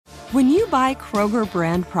When you buy Kroger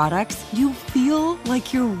brand products, you feel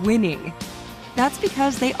like you're winning. That's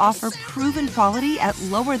because they offer proven quality at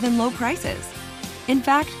lower than low prices. In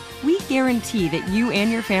fact, we guarantee that you and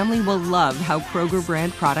your family will love how Kroger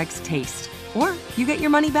brand products taste, or you get your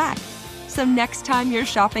money back. So next time you're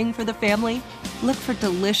shopping for the family, look for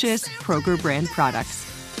delicious Kroger brand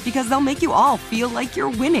products, because they'll make you all feel like you're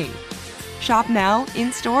winning. Shop now,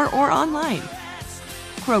 in-store, or online.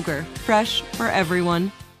 Kroger, fresh for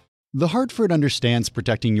everyone. The Hartford understands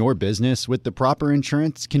protecting your business with the proper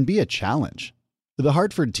insurance can be a challenge. The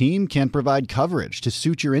Hartford team can provide coverage to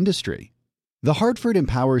suit your industry. The Hartford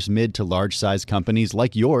empowers mid to large-size companies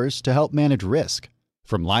like yours to help manage risk,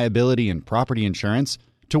 from liability and property insurance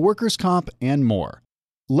to workers' comp and more.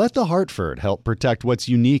 Let The Hartford help protect what's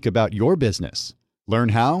unique about your business. Learn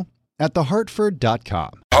how at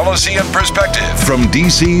thehartford.com. Policy and perspective from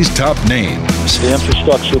D.C.'s top names. The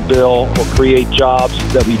infrastructure bill will create jobs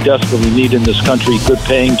that we desperately need in this country,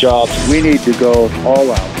 good-paying jobs. We need to go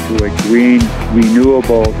all out to a green,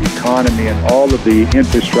 renewable economy and all of the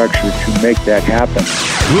infrastructure to make that happen.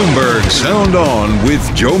 Bloomberg Sound On with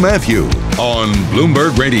Joe Matthew on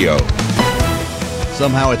Bloomberg Radio.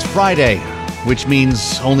 Somehow it's Friday, which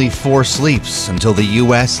means only 4 sleeps until the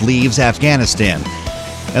U.S. leaves Afghanistan.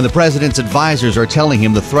 And the president's advisors are telling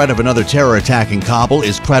him the threat of another terror attack in Kabul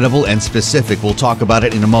is credible and specific. We'll talk about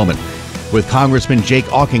it in a moment with Congressman Jake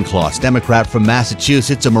Auchincloss, Democrat from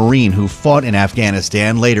Massachusetts, a Marine who fought in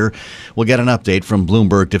Afghanistan. Later, we'll get an update from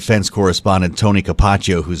Bloomberg defense correspondent Tony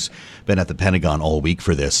Capaccio, who's been at the Pentagon all week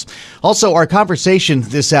for this. Also, our conversation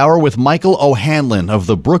this hour with Michael O'Hanlon of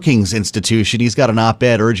the Brookings Institution. He's got an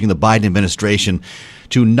op-ed urging the Biden administration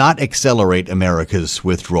to not accelerate America's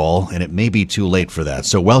withdrawal, and it may be too late for that.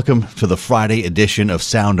 So welcome to the Friday edition of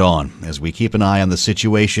Sound On, as we keep an eye on the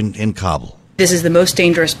situation in Kabul. This is the most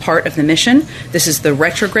dangerous part of the mission. This is the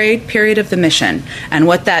retrograde period of the mission. And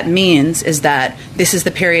what that means is that this is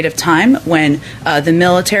the period of time when the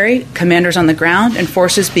military, commanders on the ground, and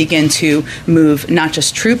forces begin to move not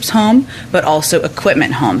just troops home, but also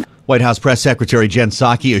equipment home. White House Press Secretary Jen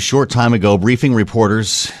Psaki a short time ago briefing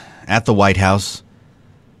reporters at the White House.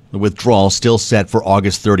 The withdrawal still set for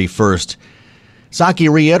August 31st.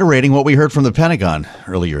 Psaki reiterating what we heard from the Pentagon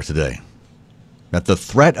earlier today, that the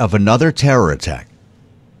threat of another terror attack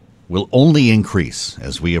will only increase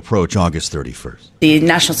as we approach August 31st. The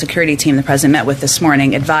national security team the president met with this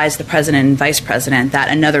morning advised the president and vice president that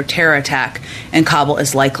another terror attack in Kabul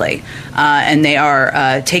is likely. And they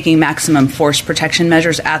are taking maximum force protection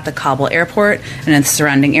measures at the Kabul airport and in the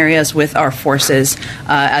surrounding areas with our forces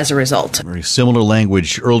as a result. Very similar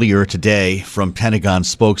language earlier today from Pentagon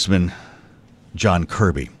spokesman John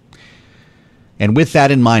Kirby. And with that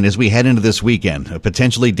in mind, as we head into this weekend, a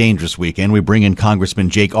potentially dangerous weekend, we bring in Congressman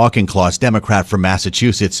Jake Auchincloss, Democrat from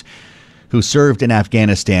Massachusetts, who served in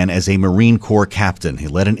Afghanistan as a Marine Corps captain. He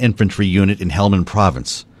led an infantry unit in Helmand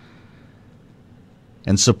Province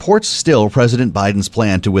and supports still President Biden's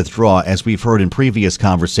plan to withdraw, as we've heard in previous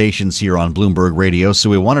conversations here on Bloomberg Radio. So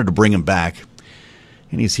we wanted to bring him back,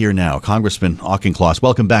 and he's here now. Congressman Auchincloss,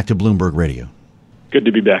 welcome back to Bloomberg Radio. Good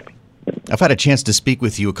to be back. I've had a chance to speak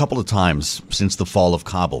with you a couple of times since the fall of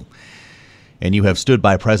Kabul, and you have stood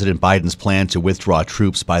by President Biden's plan to withdraw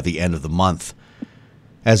troops by the end of the month.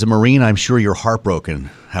 As a Marine, I'm sure you're heartbroken,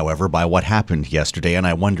 however, by what happened yesterday, and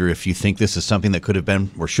I wonder if you think this is something that could have been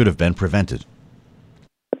or should have been prevented.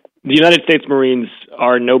 The United States Marines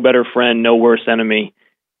are no better friend, no worse enemy.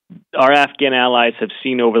 Our Afghan allies have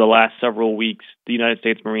seen over the last several weeks the United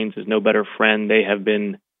States Marines as no better friend. They have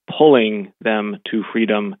been pulling them to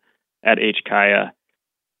freedom at HKIA.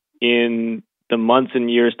 In the months and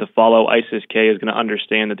years to follow, ISIS-K is going to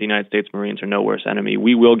understand that the United States Marines are no worse enemy.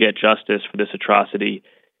 We will get justice for this atrocity,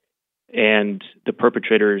 and the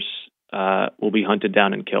perpetrators will be hunted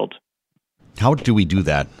down and killed. How do we do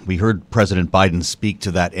that? We heard President Biden speak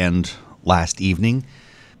to that end last evening.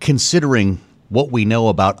 Considering what we know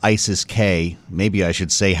about ISIS-K, maybe I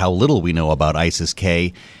should say how little we know about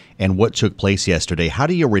ISIS-K and what took place yesterday, how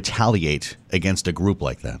do you retaliate against a group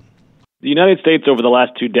like that? The United States over the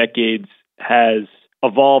last 2 decades has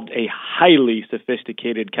evolved a highly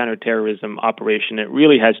sophisticated counterterrorism operation. It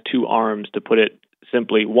really has 2 arms, to put it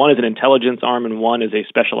simply. One is an intelligence arm and one is a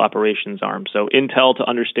special operations arm. So intel to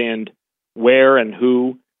understand where and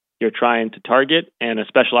who you're trying to target, and a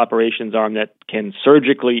special operations arm that can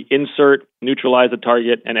surgically insert, neutralize a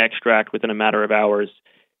target, and extract within a matter of hours.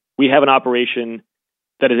 We have an operation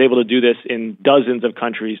that is able to do this in dozens of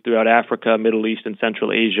countries throughout Africa, Middle East, and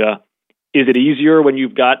Central Asia. Is it easier when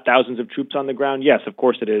you've got thousands of troops on the ground? Yes, of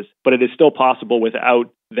course it is. But it is still possible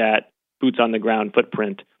without that boots on the ground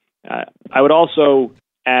footprint. I would also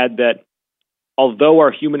add that although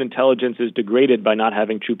our human intelligence is degraded by not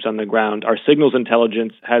having troops on the ground, our signals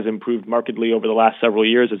intelligence has improved markedly over the last several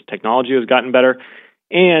years as technology has gotten better.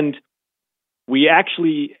 And we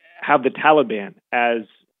actually have the Taliban as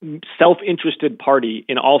self-interested party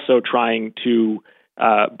in also trying to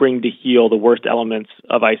bring to heel the worst elements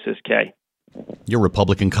of ISIS-K. Your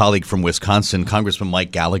Republican colleague from Wisconsin, Congressman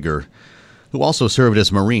Mike Gallagher, who also served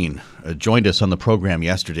as Marine, joined us on the program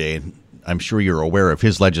yesterday. I'm sure you're aware of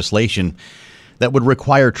his legislation that would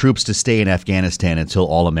require troops to stay in Afghanistan until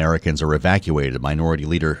all Americans are evacuated. Minority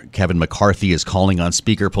Leader Kevin McCarthy is calling on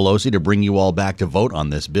Speaker Pelosi to bring you all back to vote on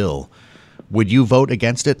this bill. Would you vote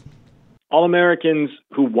against it? All Americans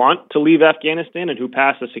who want to leave Afghanistan and who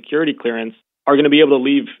pass a security clearance are going to be able to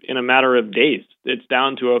leave in a matter of days. It's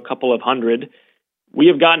down to a couple of hundred. We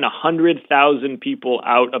have gotten 100,000 people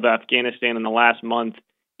out of Afghanistan in the last month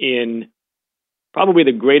in probably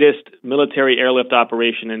the greatest military airlift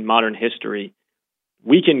operation in modern history.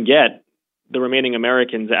 We can get the remaining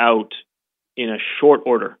Americans out in a short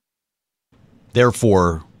order.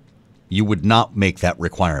 Therefore, you would not make that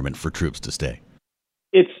requirement for troops to stay.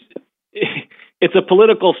 It's a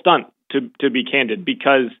political stunt, to be candid,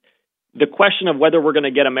 because the question of whether we're going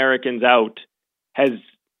to get Americans out has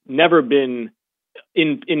never been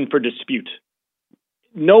in for dispute.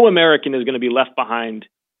 No American is going to be left behind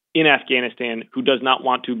in Afghanistan who does not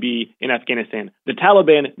want to be in Afghanistan. The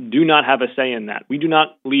Taliban do not have a say in that. We do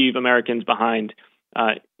not leave Americans behind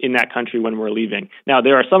in that country when we're leaving. Now,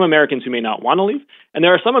 there are some Americans who may not want to leave, and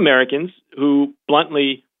there are some Americans who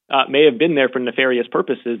bluntly may have been there for nefarious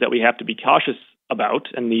purposes that we have to be cautious about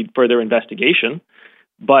and need further investigation.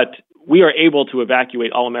 But we are able to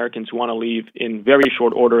evacuate all Americans who want to leave in very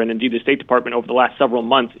short order. And indeed, the State Department over the last several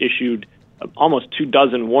months issued almost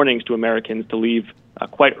 24 warnings to Americans to leave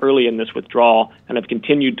quite early in this withdrawal, and have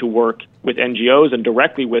continued to work with NGOs and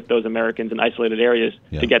directly with those Americans in isolated areas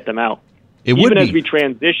to get them out. Even as we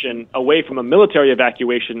transition away from a military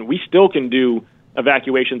evacuation, we still can do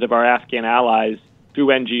evacuations of our Afghan allies through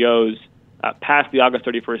NGOs past the August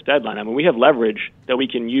 31st deadline. I mean, we have leverage that we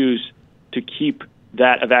can use to keep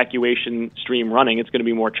that evacuation stream running. It's going to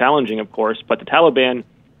be more challenging, of course, but the Taliban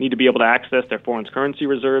need to be able to access their foreign currency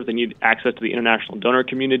reserves. They need access to the international donor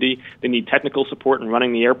community. They need technical support in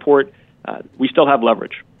running the airport. We still have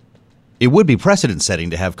leverage. It would be precedent-setting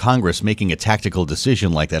to have Congress making a tactical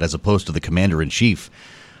decision like that as opposed to the commander-in-chief.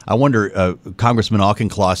 I wonder, Congressman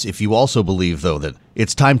Auchincloss, if you also believe, though, that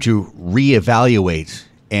it's time to reevaluate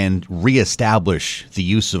and reestablish the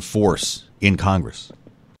use of force in Congress.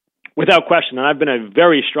 Without question, and I've been a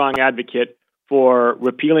very strong advocate for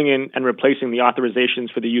repealing and replacing the authorizations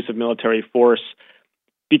for the use of military force,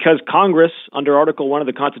 because Congress, under Article 1 of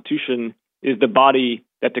the Constitution, is the body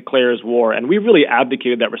that declares war. And we've really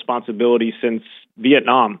abdicated that responsibility since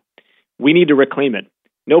Vietnam. We need to reclaim it.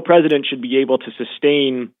 No president should be able to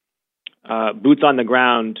sustain boots on the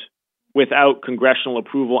ground without congressional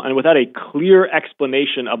approval and without a clear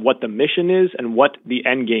explanation of what the mission is and what the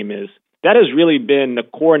end game is. That has really been the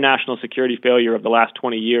core national security failure of the last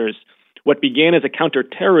 20 years. What began as a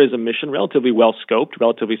counterterrorism mission, relatively well-scoped,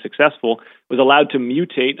 relatively successful, was allowed to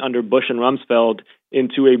mutate under Bush and Rumsfeld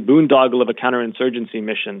into a boondoggle of a counterinsurgency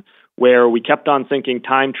mission, where we kept on sinking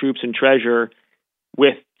time, troops, and treasure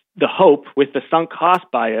with the hope, with the sunk cost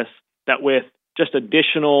bias, that with just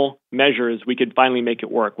additional measures, we could finally make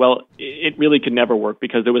it work. Well, it really could never work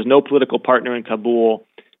because there was no political partner in Kabul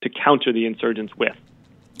to counter the insurgents with.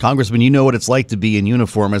 Congressman, you know what it's like to be in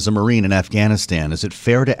uniform as a Marine in Afghanistan. Is it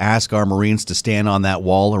fair to ask our Marines to stand on that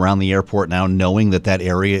wall around the airport now, knowing that that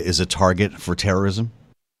area is a target for terrorism?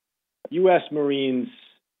 U.S. Marines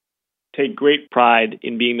take great pride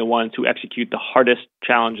in being the ones who execute the hardest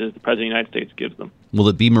challenges the President of the United States gives them. Will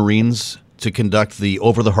it be Marines to conduct the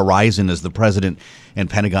over-the-horizon, as the President and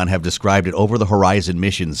Pentagon have described it, over-the-horizon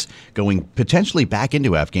missions, going potentially back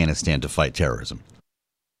into Afghanistan to fight terrorism?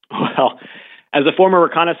 Well, as a former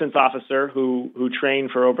reconnaissance officer who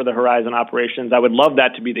trained for over-the-horizon operations, I would love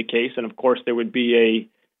that to be the case, and of course there would be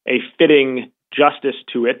a fitting justice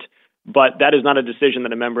to it, but that is not a decision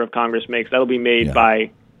that a member of Congress makes. That will be made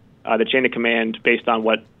by the chain of command based on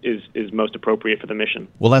what is most appropriate for the mission.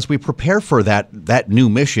 Well, as we prepare for that new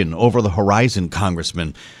mission over the horizon,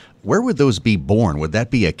 Congressman, where would those be born? Would that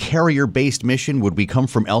be a carrier-based mission? Would we come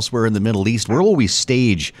from elsewhere in the Middle East? Where will we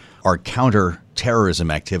stage our counter-terrorism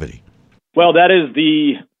activity? Well, that is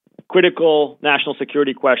the critical national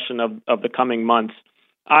security question of the coming months.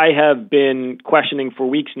 I have been questioning for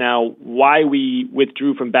weeks now why we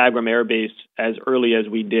withdrew from Bagram Air Base as early as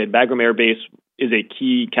we did. Bagram Air Base is a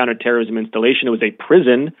key counterterrorism installation. It was a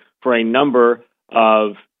prison for a number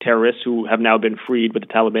of terrorists who have now been freed with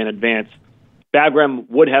the Taliban advance. Bagram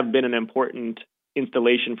would have been an important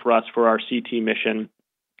installation for us for our CT mission.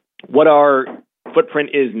 What our footprint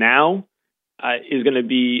is now is going to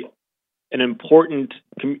be an important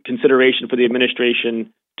consideration for the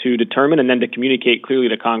administration to determine and then to communicate clearly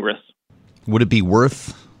to Congress. Would it be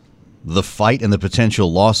worth the fight and the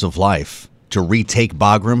potential loss of life to retake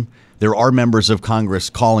Bagram? There are members of Congress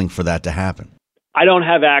calling for that to happen. I don't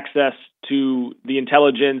have access to the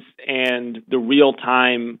intelligence and the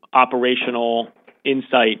real-time operational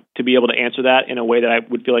insight to be able to answer that in a way that I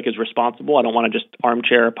would feel like is responsible. I don't want to just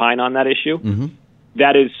armchair opine on that issue. Mm-hmm.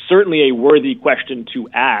 That is certainly a worthy question to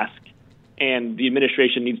ask, and the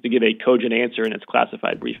administration needs to give a cogent answer in its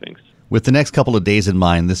classified briefings. With the next couple of days in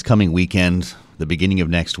mind, this coming weekend, the beginning of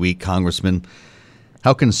next week, Congressman,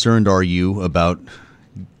 how concerned are you about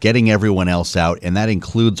getting everyone else out, and that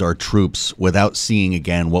includes our troops, without seeing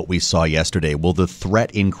again what we saw yesterday? Will the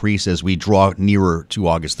threat increase as we draw nearer to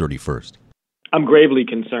August 31st? I'm gravely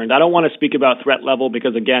concerned. I don't want to speak about threat level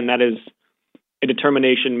because, again, that is a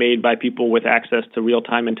determination made by people with access to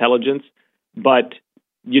real-time intelligence. But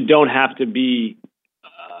you don't have to be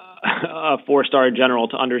a four-star general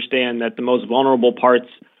to understand that the most vulnerable parts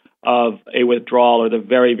of a withdrawal are the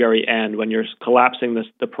very, very end, when you're collapsing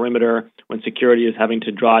the perimeter, when security is having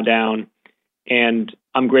to draw down. And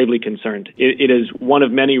I'm gravely concerned. It is one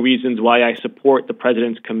of many reasons why I support the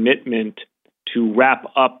president's commitment to wrap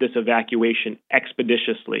up this evacuation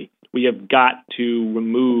expeditiously. We have got to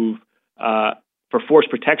remove, for force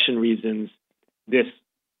protection reasons, this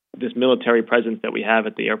military presence that we have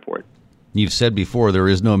at the airport. You've said before there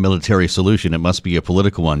is no military solution. It must be a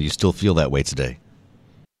political one. You still feel that way today?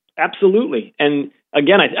 Absolutely. And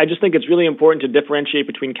again, I just think it's really important to differentiate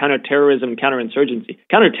between counterterrorism and counterinsurgency.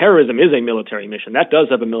 Counterterrorism is a military mission. That does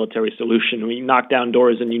have a military solution. We knock down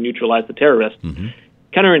doors and you neutralize the terrorists. Mm-hmm.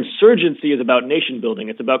 Counterinsurgency is about nation building.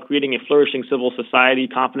 It's about creating a flourishing civil society,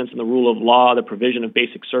 confidence in the rule of law, the provision of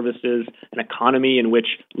basic services, an economy in which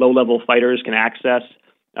low-level fighters can access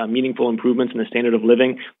meaningful improvements in the standard of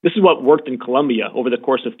living. This is what worked in Colombia over the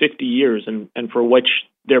course of 50 years and for which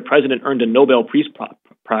their president earned a Nobel Peace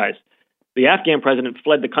Prize. The Afghan president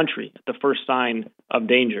fled the country at the first sign of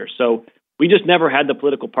danger. So we just never had the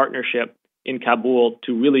political partnership in Kabul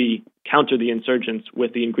to really counter the insurgents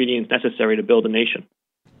with the ingredients necessary to build a nation.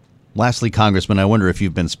 Lastly, Congressman, I wonder if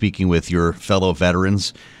you've been speaking with your fellow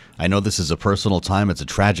veterans. I know this is a personal time. It's a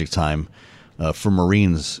tragic time for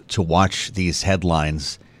Marines to watch these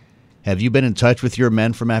headlines. Have you been in touch with your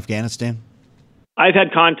men from Afghanistan? I've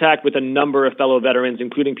had contact with a number of fellow veterans,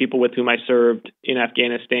 including people with whom I served in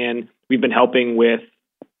Afghanistan. We've been helping with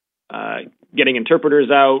getting interpreters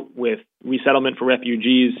out, with resettlement for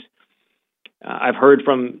refugees. I've heard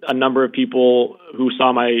from a number of people who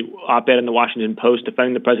saw my op-ed in the Washington Post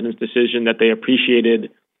defending the president's decision that they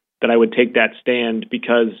appreciated that I would take that stand,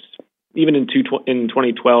 because even in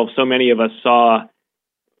 2012, so many of us saw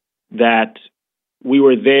that we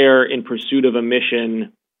were there in pursuit of a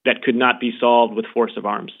mission that could not be solved with force of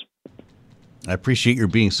arms. I appreciate your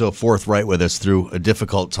being so forthright with us through a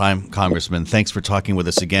difficult time, Congressman. Thanks for talking with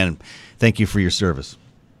us again. Thank you for your service.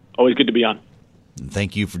 Always good to be on. And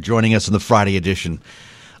thank you for joining us on the Friday edition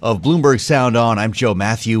of Bloomberg Sound On. I'm Joe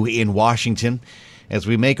Matthew in Washington. As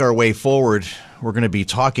we make our way forward, we're going to be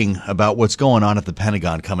talking about what's going on at the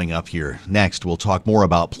Pentagon coming up here. Next, we'll talk more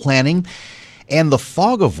about planning and the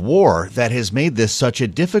fog of war that has made this such a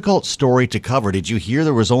difficult story to cover. Did you hear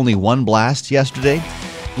there was only one blast yesterday?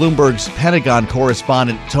 Bloomberg's Pentagon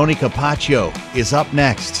correspondent Tony Capaccio is up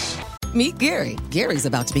next. Meet Gary. Gary's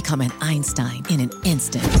about to become an Einstein in an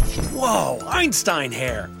instant. Whoa, Einstein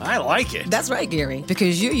hair. I like it. That's right, Gary,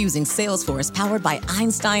 because you're using Salesforce powered by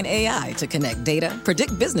Einstein AI to connect data,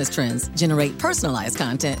 predict business trends, generate personalized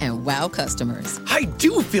content, and wow customers. I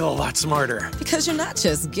do feel a lot smarter. Because you're not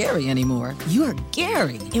just Gary anymore. You're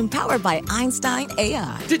Gary, empowered by Einstein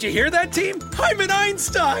AI. Did you hear that, team? I'm an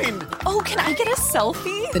Einstein. Oh, can I get a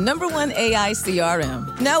selfie? The #1 AI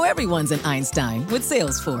CRM. Now everyone's an Einstein with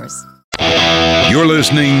Salesforce. You're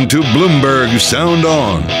listening to Bloomberg Sound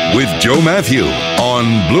On with Joe Matthew on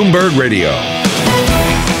Bloomberg Radio.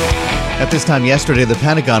 At this time yesterday, the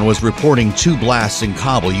Pentagon was reporting 2 blasts in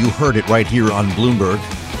Kabul. You heard it right here on Bloomberg.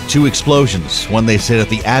 2 explosions. One, they said, at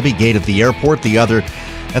the Abbey Gate of the airport. The other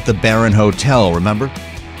at the Barron Hotel, remember?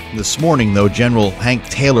 This morning, though, General Hank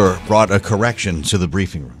Taylor brought a correction to the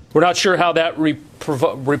briefing room. We're not sure how that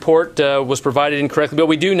report was provided incorrectly, but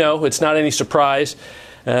we do know it's not any surprise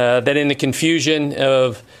that in the confusion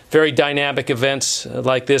of very dynamic events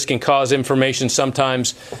like this can cause information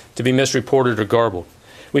sometimes to be misreported or garbled.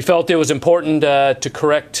 We felt it was important to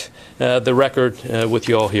correct the record with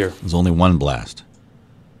you all here. There's only one blast.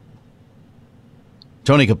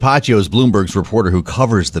 Tony Capaccio is Bloomberg's reporter who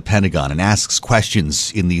covers the Pentagon and asks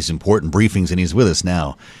questions in these important briefings, and he's with us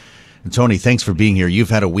now. And Tony, thanks for being here. You've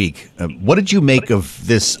had a week. What did you make of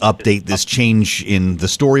this update, this change in the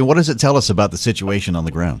story? What does it tell us about the situation on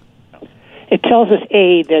the ground? It tells us,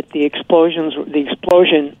 A, that the explosion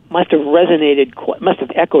must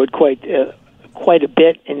have echoed quite a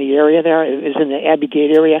bit in the area there. It was in the Abbey Gate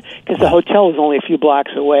area because the hotel was only a few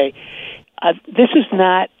blocks away. This is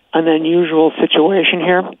not an unusual situation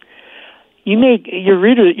here.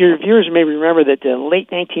 Your viewers may remember that the late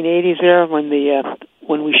 1980s there, when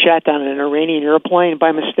we shot down an Iranian airplane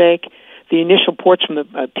by mistake, the initial reports from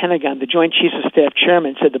the Pentagon, the Joint Chiefs of Staff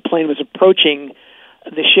chairman, said the plane was approaching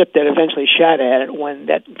the ship that eventually shot at it, when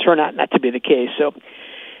that turned out not to be the case. So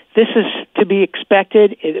this is to be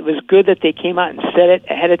expected. It was good that they came out and said it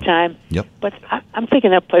ahead of time. Yep. But I'm thinking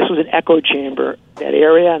that place was an echo chamber, that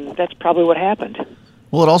area, and that's probably what happened.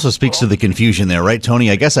 Well, it also speaks to the confusion there, right, Tony?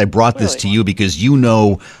 I guess I brought this to you because you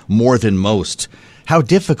know more than most how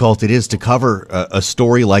difficult it is to cover a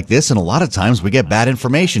story like this, and a lot of times we get bad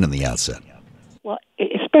information in the outset. Well,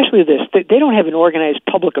 especially this. They don't have an organized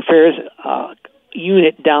public affairs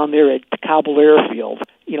unit down there at Kabul Airfield,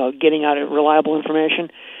 getting out reliable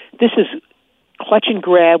information. This is clutch and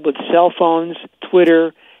grab with cell phones,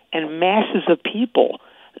 Twitter, and masses of people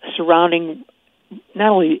surrounding not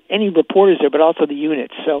only any reporters there, but also the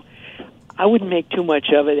units. So I wouldn't make too much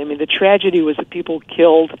of it. I mean, the tragedy was the people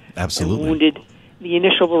killed and wounded. The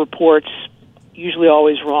initial reports usually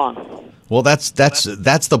always wrong. Well, that's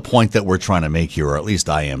the point that we're trying to make here, or at least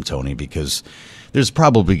I am, Tony, because there's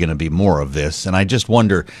probably going to be more of this. And I just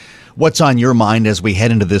wonder what's on your mind as we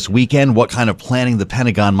head into this weekend, what kind of planning the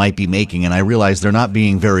Pentagon might be making. And I realize they're not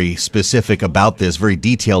being very specific about this, very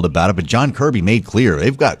detailed about it, but John Kirby made clear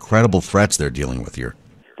they've got credible threats they're dealing with here.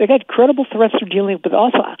 They got credible threats they're dealing with, but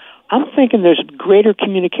also I'm thinking there's greater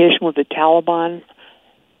communication with the Taliban,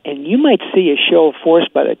 and you might see a show of force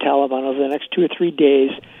by the Taliban over the next 2 or 3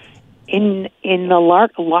 days in a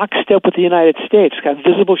lockstep with the United States, kind of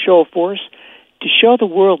visible show of force, to show the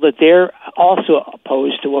world that they're also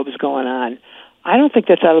opposed to what was going on. I don't think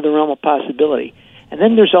that's out of the realm of possibility. And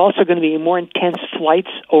then there's also going to be more intense flights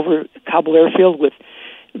over Kabul Airfield with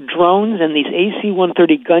drones and these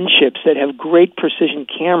AC-130 gunships that have great precision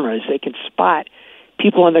cameras. They can spot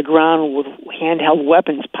people on the ground with handheld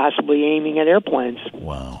weapons possibly aiming at airplanes.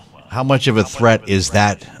 Wow. How much of a threat is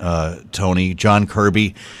that, Tony? John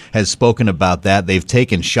Kirby has spoken about that. They've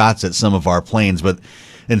taken shots at some of our planes, but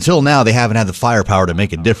until now, they haven't had the firepower to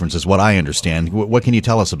make a difference, is what I understand. What can you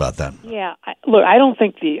tell us about that? Yeah, look, I don't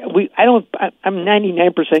think I'm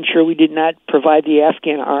 99% sure we did not provide the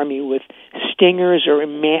Afghan army with Stingers or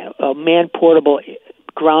man-portable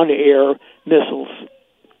ground-to-air missiles,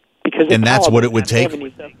 because and that's what it would take.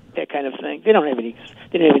 That kind of thing. They don't have any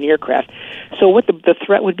aircraft. So what the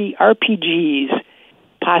threat would be? RPGs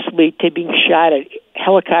possibly being shot at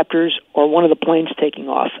helicopters or one of the planes taking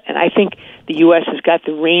off. And I think the U.S. has got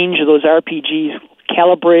the range of those RPGs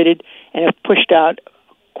calibrated and have pushed out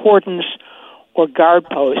cordons or guard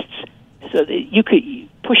posts so that you could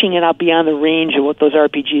pushing it out beyond the range of what those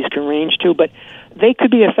RPGs can range to. But they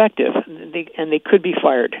could be effective, and they could be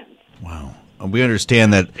fired. Wow. We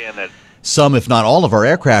understand that some, if not all, of our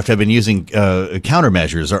aircraft have been using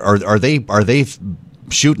countermeasures. Are they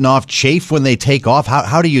shooting off chaff when they take off?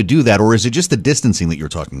 How do you do that, or is it just the distancing that you're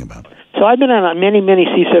talking about? So I've been on many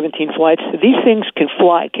C-17 flights. These things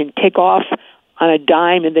can take off on a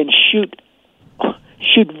dime and then shoot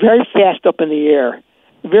very fast up in the air,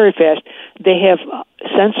 very fast. They have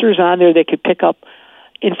sensors on there that could pick up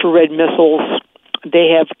infrared missiles. They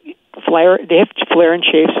have flare and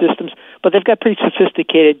chaff systems, but they've got pretty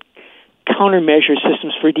sophisticated countermeasure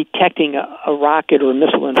systems for detecting a rocket or a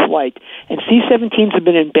missile in flight. And C-17s have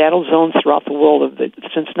been in battle zones throughout the world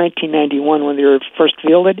since 1991 when they were first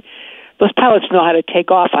fielded. Those pilots know how to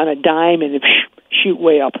take off on a dime and shoot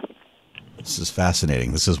way up. This is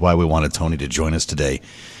fascinating. This is why we wanted Tony to join us today,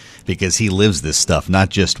 because he lives this stuff, not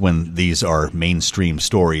just when these are mainstream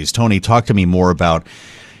stories. Tony, talk to me more about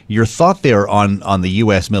your thought there on the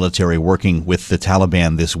U.S. military working with the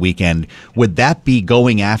Taliban this weekend. Would that be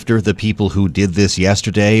going after the people who did this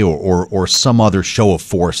yesterday, or some other show of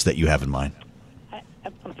force that you have in mind?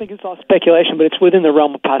 I think it's all speculation, but it's within the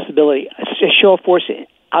realm of possibility. A show of force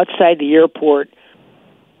outside the airport,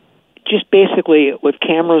 just basically with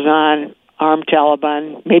cameras on, armed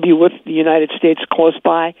Taliban, maybe with the United States close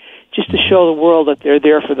by, just to show the world that they're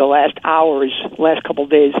there for the last couple of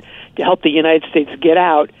days, to help the United States get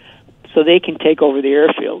out so they can take over the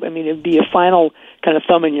airfield. I mean, it would be a final kind of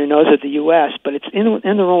thumbing your nose at the U.S., but it's in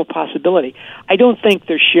the realm of possibility. I don't think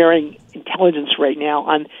they're sharing intelligence right now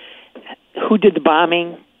on who did the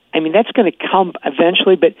bombing. I mean, that's going to come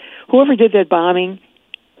eventually, but whoever did that bombing,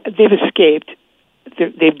 they've escaped,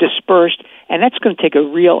 they've dispersed, and that's going to take a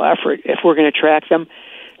real effort if we're going to track them.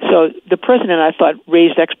 So the president, I thought,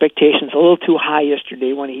 raised expectations a little too high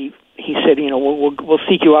yesterday when he said, we'll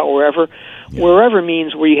seek you out wherever. Yeah. Wherever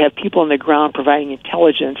means where you have people on the ground providing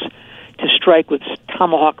intelligence to strike with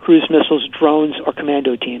Tomahawk cruise missiles, drones, or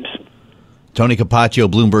commando teams. Tony Capaccio,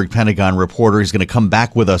 Bloomberg Pentagon reporter, is going to come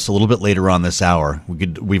back with us a little bit later on this hour.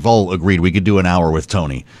 We've all agreed we could do an hour with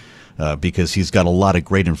Tony because he's got a lot of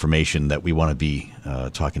great information that we want to be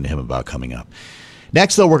talking to him about coming up.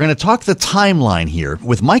 Next, though, we're going to talk the timeline here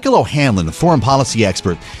with Michael O'Hanlon, the foreign policy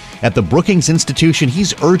expert at the Brookings Institution.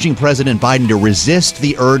 He's urging President Biden to resist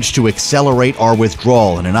the urge to accelerate our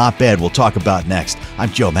withdrawal in an op-ed we'll talk about next. I'm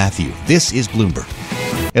Joe Matthew. This is Bloomberg.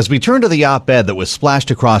 As we turn to the op-ed that was splashed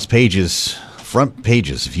across front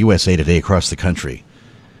pages of USA Today across the country,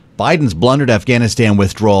 Biden's blundered Afghanistan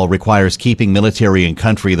withdrawal requires keeping military in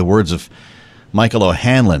country. The words of Michael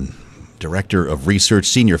O'Hanlon, Director of Research,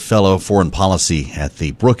 Senior Fellow, Foreign Policy at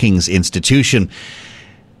the Brookings Institution,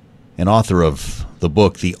 and author of the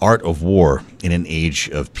book, The Art of War in an Age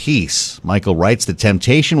of Peace. Michael writes, the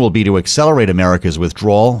temptation will be to accelerate America's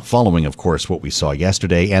withdrawal, following, of course, what we saw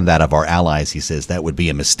yesterday and that of our allies. He says that would be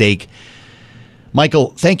a mistake.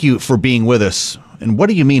 Michael, thank you for being with us. And what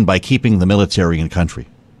do you mean by keeping the military in country?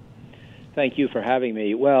 Thank you for having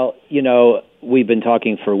me. Well, we've been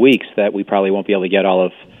talking for weeks that we probably won't be able to get all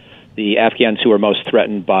of the Afghans who are most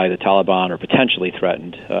threatened by the Taliban or potentially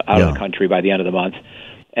threatened out of the country by the end of the month.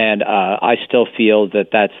 And I still feel that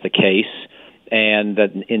that's the case, and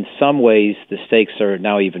that in some ways the stakes are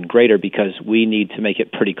now even greater because we need to make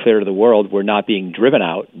it pretty clear to the world we're not being driven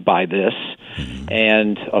out by this,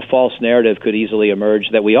 and a false narrative could easily emerge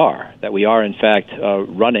that we are in fact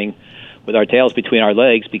running with our tails between our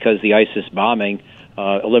legs because the ISIS bombing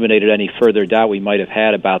eliminated any further doubt we might have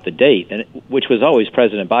had about the date, and which was always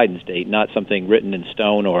President Biden's date, not something written in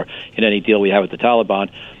stone or in any deal we have with the Taliban.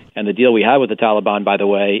 And the deal we have with the Taliban, by the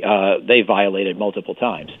way, they violated multiple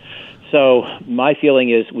times. So my feeling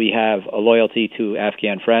is we have a loyalty to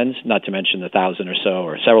Afghan friends, not to mention the 1,000 or so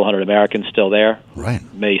or several hundred Americans still there. Right.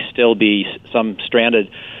 May still be some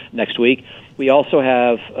stranded next week. We also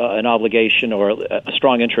have an obligation or a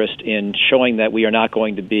strong interest in showing that we are not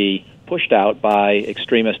going to be pushed out by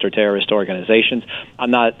extremist or terrorist organizations.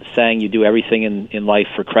 I'm not saying you do everything in life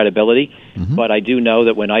for credibility, but I do know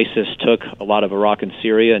that when ISIS took a lot of Iraq and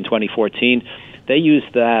Syria in 2014, they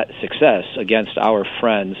used that success against our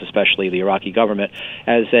friends, especially the Iraqi government,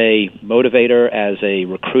 as a motivator, as a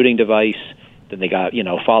recruiting device. Then they got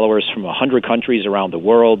followers from 100 countries around the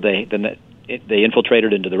world. They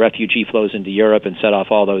infiltrated into the refugee flows into Europe and set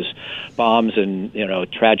off all those bombs and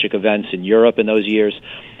tragic events in Europe in those years.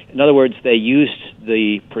 In other words, they used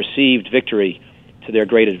the perceived victory to their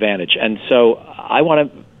great advantage. And so I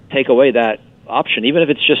want to take away that option, even if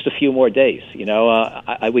it's just a few more days.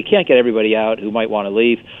 We can't get everybody out who might want to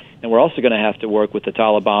leave. And we're also going to have to work with the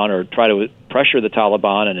Taliban or try to pressure the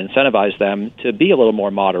Taliban and incentivize them to be a little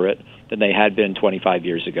more moderate than they had been 25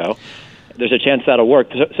 years ago. There's a chance that'll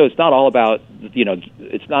work. So it's not all about,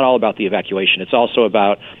 it's not all about the evacuation. It's also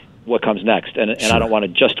about what comes next. And I don't want to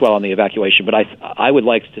just dwell on the evacuation, but I would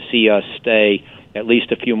like to see us stay at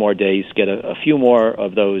least a few more days, get a few more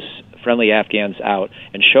of those friendly Afghans out,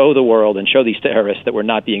 and show the world and show these terrorists that we're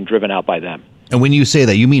not being driven out by them. And when you say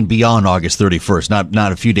that, you mean beyond August 31st,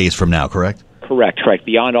 not a few days from now, correct? Correct.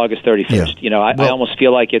 Beyond August 31st. Yeah. I almost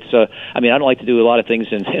feel like it's I don't like to do a lot of things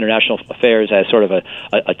in international affairs as sort of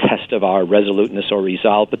a test of our resoluteness or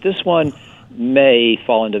resolve, but this one may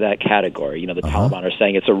fall into that category. The Taliban are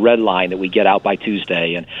saying it's a red line that we get out by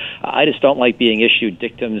Tuesday, and I just don't like being issued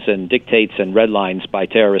dictums and dictates and red lines by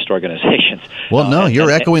terrorist organizations. Well, no,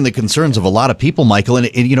 you're echoing the concerns of a lot of people, Michael, and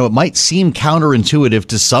it might seem counterintuitive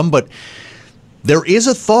to some, but there is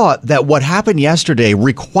a thought that what happened yesterday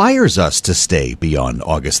requires us to stay beyond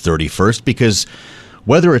August 31st because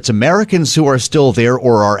whether it's Americans who are still there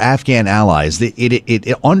or our Afghan allies,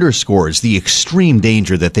 it underscores the extreme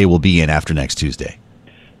danger that they will be in after next Tuesday.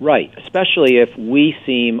 Right, especially if we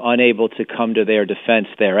seem unable to come to their defense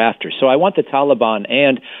thereafter. So I want the Taliban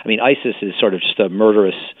ISIS is sort of just a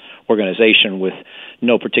murderous organization with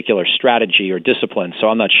no particular strategy or discipline, so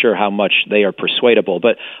I'm not sure how much they are persuadable.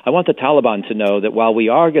 But I want the Taliban to know that while we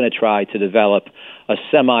are going to try to develop a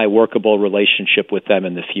semi-workable relationship with them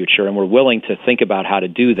in the future, and we're willing to think about how to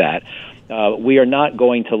do that, we are not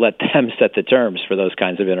going to let them set the terms for those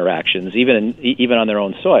kinds of interactions, even on their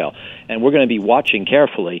own soil. And we're going to be watching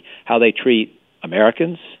carefully how they treat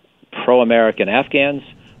Americans, pro-American Afghans,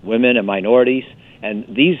 women and minorities. And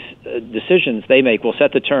these decisions they make will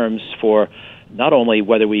set the terms for not only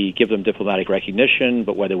whether we give them diplomatic recognition,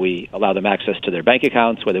 but whether we allow them access to their bank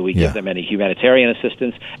accounts, whether we give them any humanitarian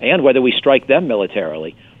assistance, and whether we strike them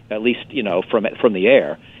militarily, at least from the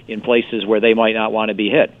air, in places where they might not want to be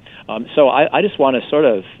hit. So I just want to sort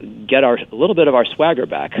of get a little bit of our swagger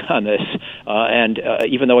back on this. And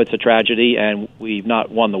even though it's a tragedy and we've not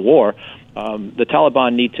won the war, the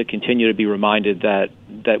Taliban need to continue to be reminded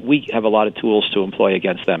that we have a lot of tools to employ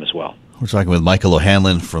against them as well. We're talking with Michael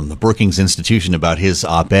O'Hanlon from the Brookings Institution about his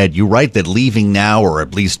op-ed. You write that leaving now, or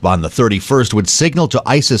at least on the 31st, would signal to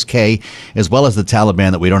ISIS-K as well as the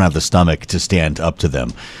Taliban that we don't have the stomach to stand up to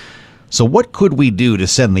them. So what could we do to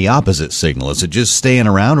send the opposite signal? Is it just staying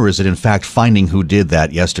around, or is it in fact finding who did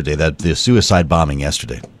that yesterday, the suicide bombing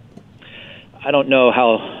yesterday? I don't know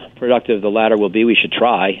how productive the latter will be. We should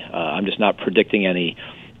try. I'm just not predicting any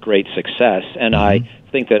great success. And I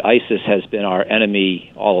think that ISIS has been our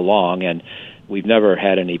enemy all along, and we've never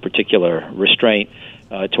had any particular restraint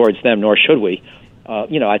towards them, nor should we.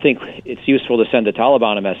 I think it's useful to send the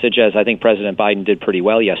Taliban a message, as I think President Biden did pretty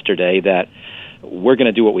well yesterday, that we're going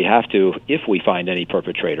to do what we have to if we find any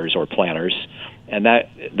perpetrators or planners, and that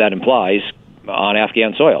implies on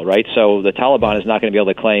Afghan soil, right? So the Taliban is not going to be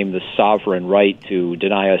able to claim the sovereign right to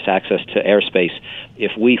deny us access to airspace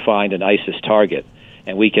if we find an ISIS target,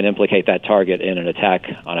 and we can implicate that target in an attack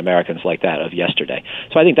on Americans like that of yesterday.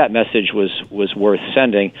 So I think that message was worth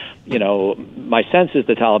sending. My sense is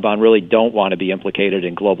the Taliban really don't want to be implicated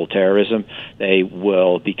in global terrorism. They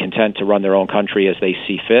will be content to run their own country as they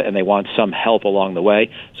see fit, and they want some help along the way.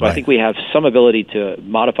 So I think we have some ability to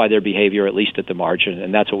modify their behavior, at least at the margin,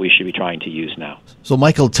 and that's what we should be trying to use now. So,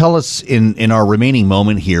 Michael, tell us in our remaining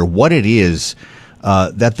moment here what it is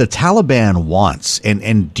that the Taliban wants,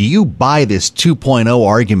 and do you buy this 2.0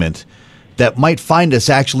 argument that might find us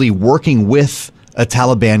actually working with a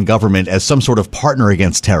Taliban government as some sort of partner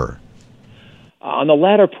against terror? On the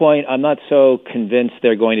latter point, I'm not so convinced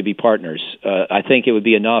they're going to be partners. I think it would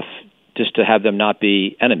be enough just to have them not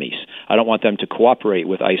be enemies. I don't want them to cooperate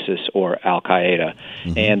with ISIS or Al-Qaeda.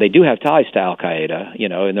 And they do have ties to Al-Qaeda,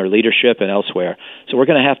 in their leadership and elsewhere. So we're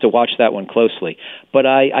going to have to watch that one closely. But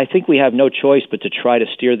I think we have no choice but to try to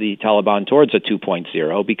steer the Taliban towards a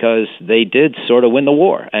 2.0 because they did sort of win the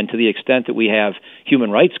war. And to the extent that we have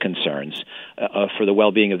human rights concerns for the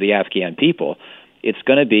well-being of the Afghan people, it's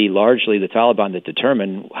going to be largely the Taliban that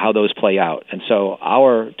determine how those play out. And so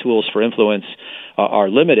our tools for influence are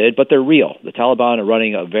limited, but they're real. The Taliban are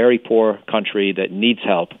running a very poor country that needs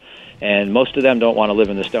help, and most of them don't want to live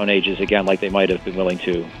in the Stone Ages again like they might have been willing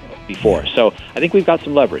to before. So I think we've got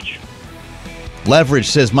some leverage. Leverage,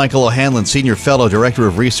 says Michael O'Hanlon, Senior Fellow, Director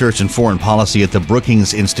of Research and Foreign Policy at the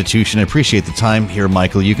Brookings Institution. I appreciate the time here,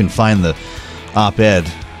 Michael. You can find the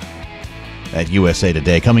op-ed at USA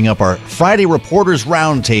Today. Coming up, our Friday Reporters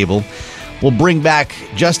Roundtable. We'll bring back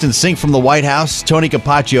Justin Sink from the White House, Tony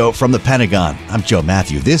Capaccio from the Pentagon. I'm Joe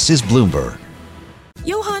Matthew. This is Bloomberg.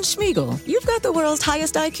 Johann Schmiegel, you've got the world's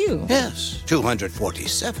highest IQ. Yes,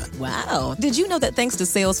 247. Wow. Did you know that thanks to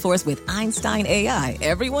Salesforce with Einstein AI,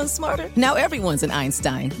 everyone's smarter? Now everyone's an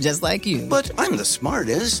Einstein, just like you. But I'm the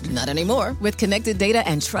smartest. Not anymore. With connected data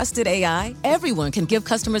and trusted AI, everyone can give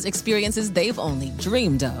customers experiences they've only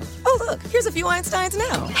dreamed of. Oh, look, here's a few Einsteins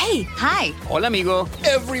now. Hey, hi. Hola, amigo.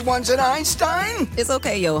 Everyone's an Einstein? It's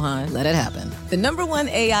okay, Johann. Let it happen. The #1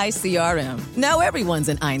 AI CRM. Now everyone's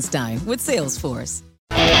an Einstein with Salesforce.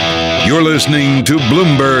 You're listening to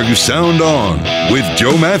Bloomberg Sound On with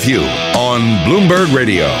Joe Matthew on Bloomberg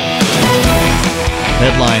Radio.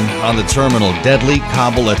 Headline on the terminal: deadly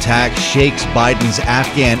Kabul attack shakes Biden's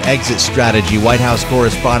Afghan exit strategy. White House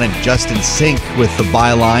correspondent Justin Sink with the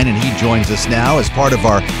byline, and he joins us now as part of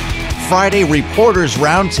our Friday Reporters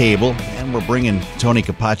Roundtable. And we're bringing Tony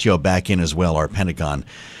Capaccio back in as well, our Pentagon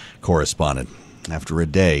correspondent, after a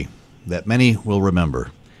day that many will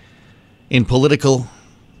remember in political,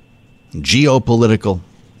 geopolitical,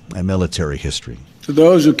 and military history. To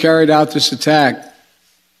those who carried out this attack,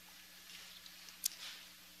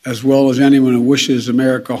 as well as anyone who wishes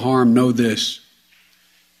America harm, know this: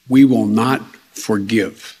 we will not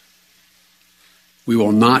forgive. We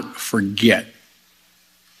will not forget.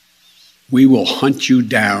 We will hunt you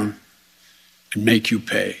down and make you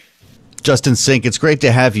pay. Justin Sink, it's great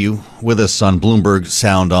to have you with us on Bloomberg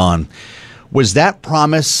Sound On. Was that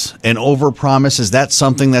promise an overpromise? Is that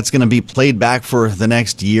something that's going to be played back for the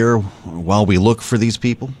next year while we look for these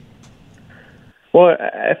people? Well,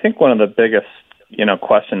 I think one of the biggest,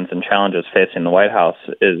 questions and challenges facing the White House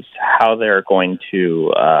is how they're going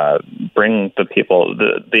to bring the people,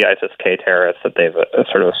 the ISIS-K terrorists that they've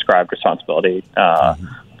sort of ascribed responsibility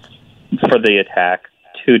for the attack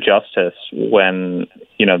to justice when,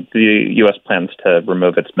 the U.S. plans to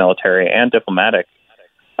remove its military and diplomatic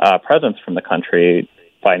presence from the country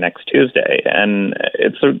by next Tuesday. And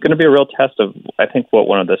it's going to be a real test of, I think, what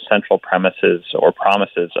one of the central premises or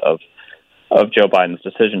promises of Joe Biden's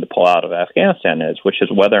decision to pull out of Afghanistan is, which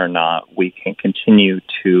is whether or not we can continue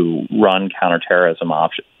to run counterterrorism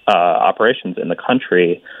operations in the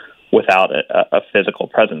country without a physical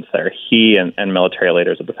presence there. He and military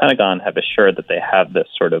leaders at the Pentagon have assured that they have this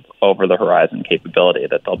sort of over-the-horizon capability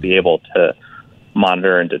that they'll be able to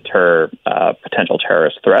monitor and deter potential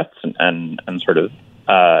terrorist threats and sort of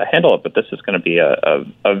handle it. But this is going to be a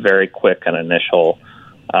very quick and initial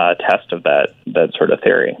test of that sort of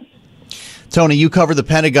theory. Tony, you cover the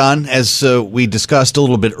Pentagon, as we discussed a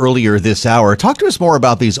little bit earlier this hour. Talk to us more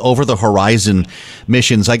about these over-the-horizon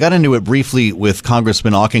missions. I got into it briefly with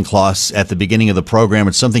Congressman Auchincloss at the beginning of the program.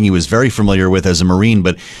 It's something he was very familiar with as a Marine.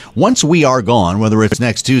 But once we are gone, whether it's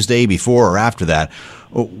next Tuesday, before or after that,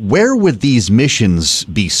 where would these missions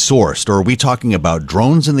be sourced? Or are we talking about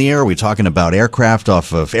drones in the air? Are we talking about aircraft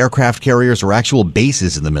off of aircraft carriers or actual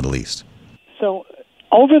bases in the Middle East? So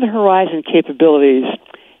over-the-horizon capabilities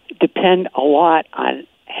depend a lot on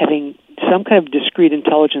having some kind of discrete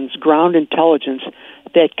intelligence, ground intelligence,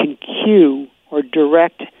 that can cue or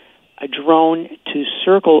direct a drone to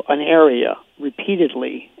circle an area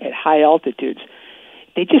repeatedly at high altitudes.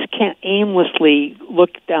 They just can't aimlessly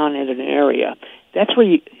look down at an area. That's where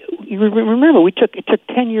you remember it took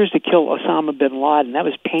 10 years to kill Osama bin Laden. That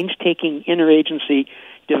was painstaking interagency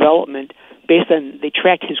development based on they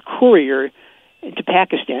tracked his courier into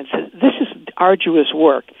Pakistan. So this is arduous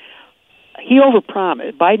work.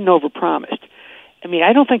 Biden overpromised. I mean,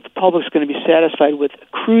 I don't think the public's going to be satisfied with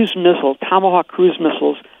Tomahawk cruise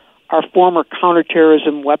missiles, our former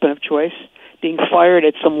counterterrorism weapon of choice, being fired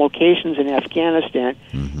at some locations in Afghanistan,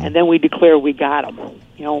 and then we declare we got them.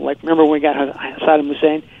 Remember when we got Saddam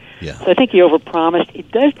Hussein? Yeah. So I think he overpromised.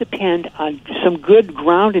 It does depend on some good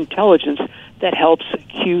ground intelligence that helps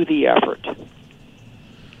cue the effort.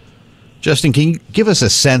 Justin, can you give us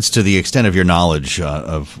a sense to the extent of your knowledge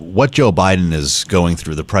of what Joe Biden is going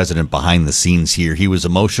through, the president behind the scenes here? He was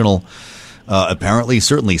emotional, apparently,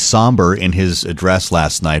 certainly somber in his address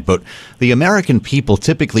last night, but the American people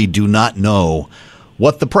typically do not know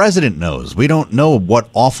what the president knows. We don't know what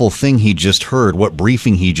awful thing he just heard, what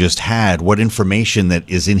briefing he just had, what information that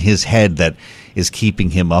is in his head that is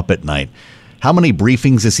keeping him up at night. How many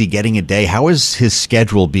briefings is he getting a day? How is his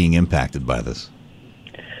schedule being impacted by this?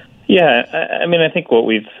 Yeah, I mean, I think what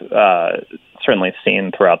we've certainly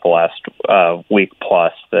seen throughout the last week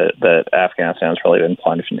plus that Afghanistan has really been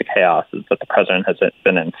plunged into chaos is that the president has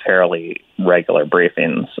been in fairly regular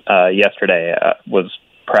briefings. Yesterday was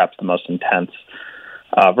perhaps the most intense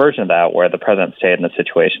version of that, where the president stayed in the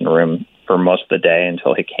Situation Room for most of the day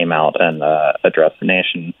until he came out and addressed the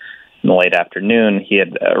nation in the late afternoon. He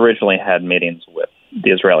had originally had meetings with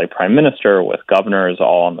the Israeli prime minister, with governors,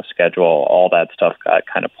 all on the schedule. All that stuff got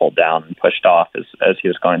kind of pulled down and pushed off as he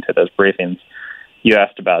was going through those briefings. You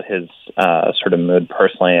asked about his sort of mood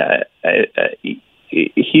personally.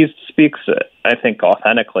 He speaks, I think,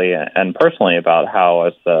 authentically and personally about how,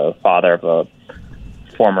 as the father of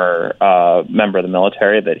a former member of the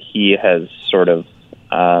military, that he has sort of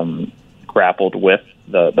grappled with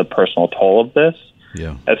the personal toll of this.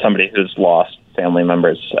 Yeah. As somebody who's lost family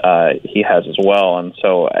members, he has as well. And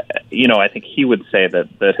so, I think he would say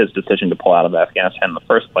that his decision to pull out of Afghanistan in the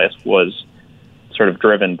first place was sort of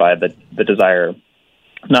driven by the desire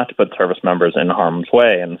not to put service members in harm's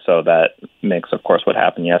way. And so that makes, of course, what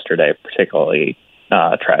happened yesterday particularly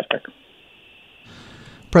tragic.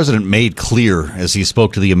 The president made clear as he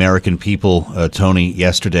spoke to the American people, Tony,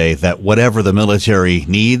 yesterday, that whatever the military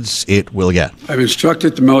needs, it will get. I've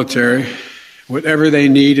instructed the military, whatever they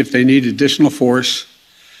need, if they need additional force,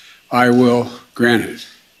 I will grant it.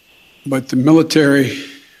 But the military,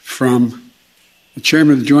 from the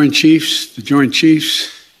chairman of the Joint Chiefs, the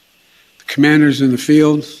commanders in the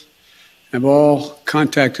field, have all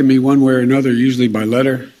contacted me one way or another, usually by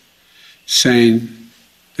letter, saying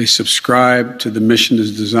they subscribe to the mission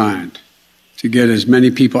as designed to get as many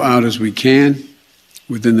people out as we can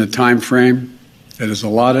within the time frame that is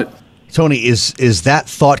allotted. Tony, is that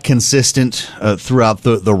thought consistent throughout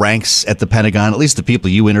the ranks at the Pentagon, at least the people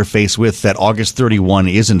you interface with, that August 31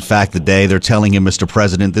 is in fact the day they're telling him, Mr.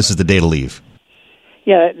 President, this is the day to leave?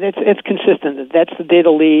 Yeah, it's consistent. That's the day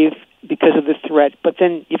to leave because of this threat. But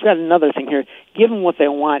then you've got another thing here. Give them what they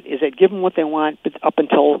want. Is that give them what they want up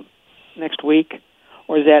until next week?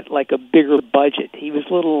 Or is that like a bigger budget? It was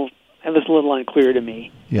a little unclear to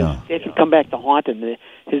me. Yeah. If you come back to haunt him,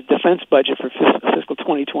 his defense budget for fiscal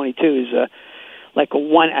 2022 is like a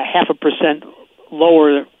 0.5%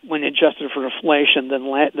 lower when adjusted for inflation than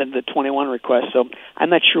the 21 request. So I'm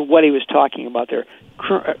not sure what he was talking about there,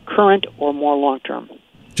 current or more long term.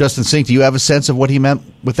 Justin Sink, do you have a sense of what he meant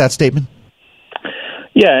with that statement?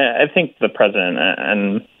 Yeah, I think the president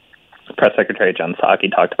and Press Secretary Jen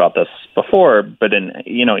Psaki talked about this before, but in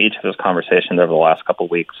each of his conversations over the last couple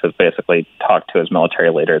of weeks has basically talked to his military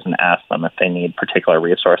leaders and asked them if they need particular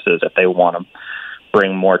resources, if they want to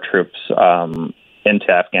bring more troops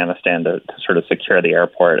into Afghanistan to sort of secure the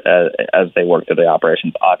airport as they work through the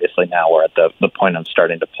operations. Obviously, now we're at the point of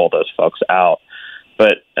starting to pull those folks out.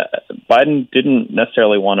 But Biden didn't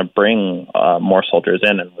necessarily want to bring more soldiers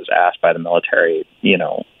in and was asked by the military,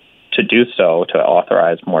 to do so, to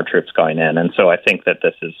authorize more troops going in. And so I think that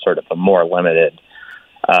this is sort of a more limited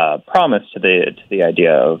promise to the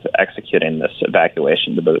idea of executing this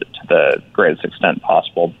evacuation to the greatest extent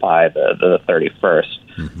possible by the 31st.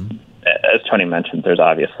 Mm-hmm. As Tony mentioned, there's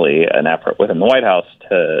obviously an effort within the White House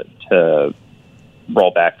to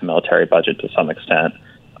roll back the military budget to some extent.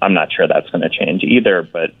 I'm not sure that's going to change either,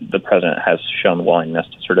 but the president has shown willingness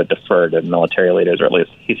to sort of defer to military leaders, or at least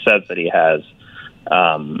he says that he has,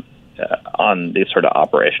 on these sort of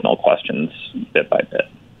operational questions bit by bit.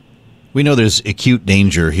 We know there's acute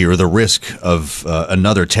danger here, the risk of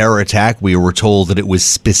another terror attack. We were told that it was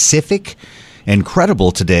specific and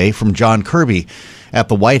credible today from John Kirby at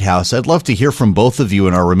the White House. I'd love to hear from both of you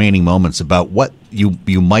in our remaining moments about what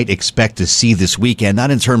you might expect to see this weekend, not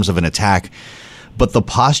in terms of an attack, but the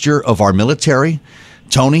posture of our military.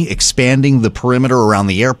 Tony, expanding the perimeter around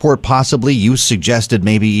the airport, possibly. You suggested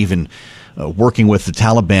maybe even working with the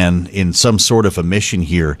Taliban in some sort of a mission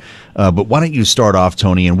here. But why don't you start off,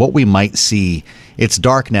 Tony, and what we might see. It's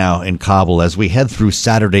dark now in Kabul as we head through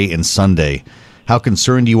Saturday and Sunday. How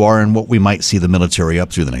concerned you are and what we might see the military up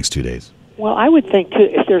to the next 2 days? Well, I would think, too,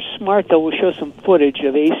 if they're smart, they will show some footage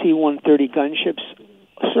of AC-130 gunships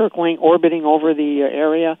orbiting over the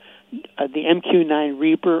area, the MQ-9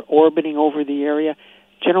 Reaper orbiting over the area.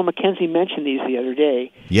 General McKenzie mentioned these the other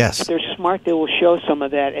day. Yes. If they're smart, they will show some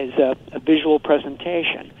of that as a visual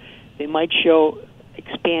presentation. They might show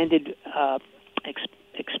expanded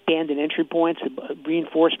entry points,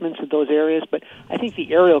 reinforcements of those areas. But I think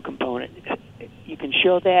the aerial component, you can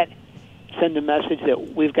show that, send a message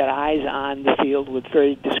that we've got eyes on the field with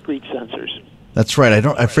very discrete sensors. That's right.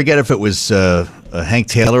 I forget if it was Hank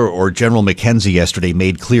Taylor or General McKenzie yesterday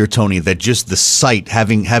made clear, Tony, that just the sight,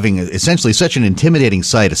 having essentially such an intimidating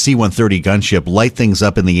sight, a C-130 gunship light things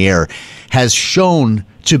up in the air, has shown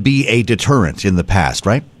to be a deterrent in the past,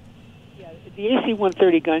 right? Yeah, the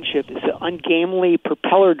AC-130 gunship is ungamely,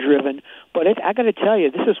 propeller-driven, but I got to tell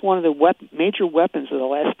you, this is one of the major weapons of the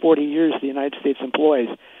last 40 years the United States employs.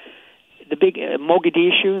 The big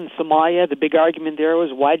Mogadishu in Somalia, the big argument there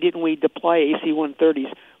was, why didn't we deploy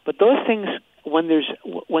AC-130s? But those things, when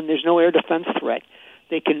there's no air defense threat,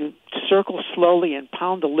 they can circle slowly and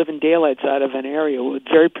pound the living daylights out of an area with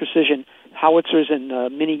very precision howitzers and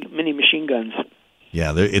mini machine guns.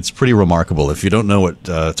 Yeah, it's pretty remarkable. If you don't know what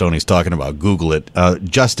Tony's talking about, Google it.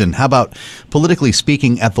 Justin, how about politically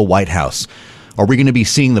speaking at the White House? Are we going to be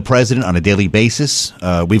seeing the president on a daily basis?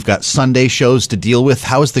 We've got Sunday shows to deal with.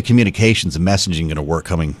 How is the communications and messaging going to work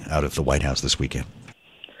coming out of the White House this weekend?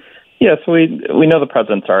 Yeah, so we know the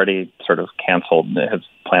president's already sort of canceled his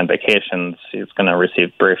planned vacations. He's going to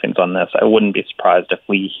receive briefings on this. I wouldn't be surprised if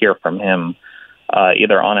we hear from him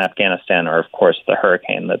either on Afghanistan or, of course, the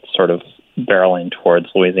hurricane that's sort of barreling towards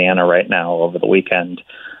Louisiana right now over the weekend.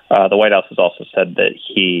 The White House has also said that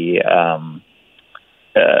he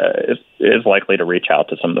is likely to reach out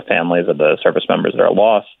to some of the families of the service members that are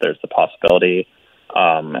lost. There's the possibility,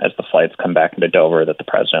 as the flights come back into Dover, that the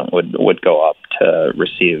president would go up to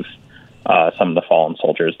receive some of the fallen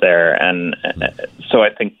soldiers there. And so I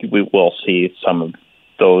think we will see some of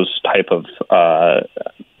those type of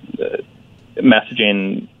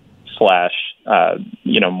messaging /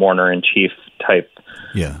 mourner-in-chief type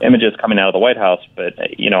images coming out of the White House. But,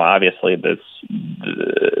 obviously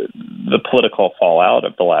the political fallout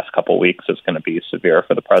of the last couple of weeks is going to be severe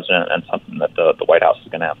for the president and something that the White House is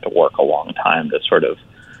going to have to work a long time to sort of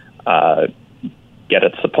get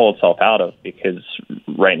it to pull itself out of, because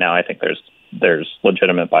right now I think there's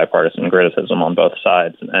legitimate bipartisan criticism on both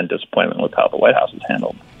sides and disappointment with how the White House is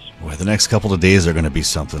handled. Boy, the next couple of days are going to be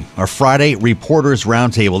something. Our Friday Reporters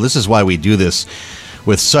Roundtable. This is why we do this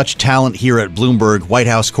with such talent here at Bloomberg. White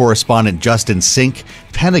House correspondent Justin Sink,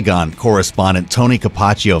 Pentagon correspondent Tony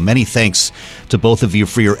Capaccio. Many thanks to both of you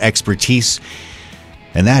for your expertise.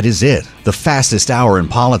 And that is it. The fastest hour in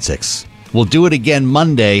politics. We'll do it again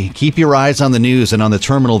Monday. Keep your eyes on the news and on the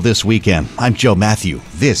terminal this weekend. I'm Joe Matthew.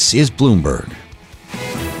 This is Bloomberg.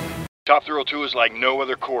 Top Thrill 2 is like no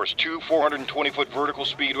other course. 2 420-foot vertical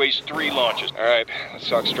speedways, 3 launches. All right, let's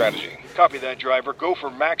talk strategy. Copy that, driver. Go for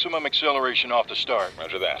maximum acceleration off the start.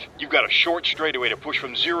 Roger that. You've got a short straightaway to push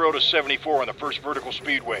from 0 to 74 on the first vertical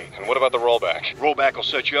speedway. And what about the rollback? Rollback will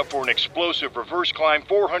set you up for an explosive reverse climb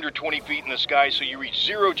 420 feet in the sky so you reach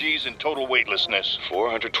 0 G's in total weightlessness.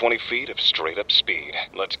 420 feet of straight-up speed.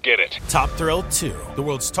 Let's get it. Top Thrill 2, the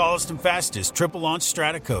world's tallest and fastest triple-launch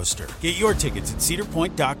stratocoaster. Get your tickets at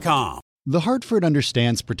cedarpoint.com. The Hartford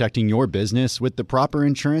understands protecting your business with the proper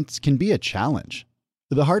insurance can be a challenge.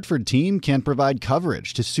 The Hartford team can provide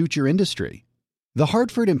coverage to suit your industry. The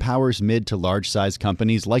Hartford empowers mid to large-size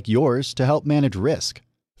companies like yours to help manage risk,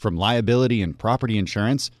 from liability and property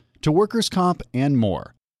insurance to workers' comp and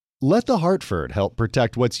more. Let The Hartford help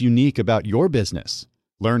protect what's unique about your business.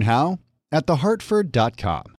 Learn how at thehartford.com.